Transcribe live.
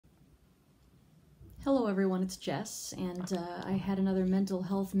everyone, it's Jess, and I had another mental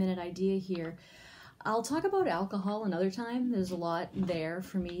health minute idea here. I'll talk about alcohol another time. There's a lot there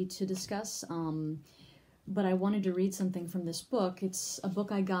for me to discuss, but I wanted to read something from this book. It's a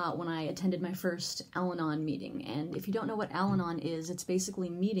book I got when I attended my first Al-Anon meeting, and if you don't know what Al-Anon is, it's basically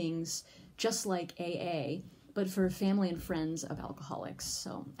meetings just like AA, but for family and friends of alcoholics.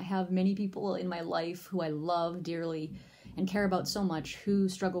 So I have many people in my life who I love dearly and care about so much who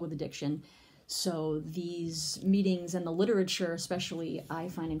struggle with addiction. So these meetings and the literature especially, I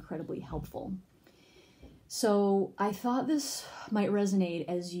find incredibly helpful. So I thought this might resonate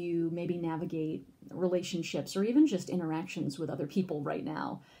as you maybe navigate relationships or even just interactions with other people right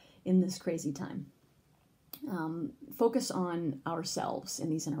now in this crazy time. Focus on ourselves in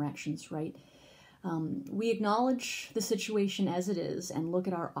these interactions, right? We acknowledge the situation as it is and look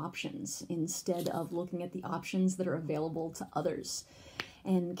at our options instead of looking at the options that are available to others,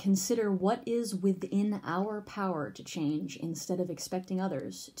 and consider what is within our power to change instead of expecting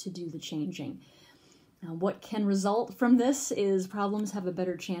others to do the changing. What can result from this is problems have a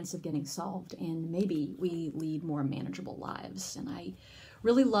better chance of getting solved, and maybe we lead more manageable lives. And I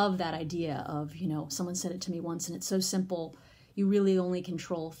really love that idea of, someone said it to me once, and it's so simple. You really only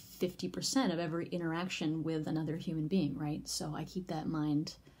control 50% of every interaction with another human being, right? So I keep that in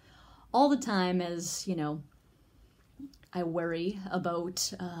mind all the time as, I worry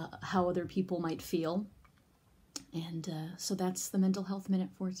about how other people might feel. And so that's the Mental Health Minute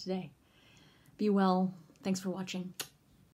for today. Be well. Thanks for watching.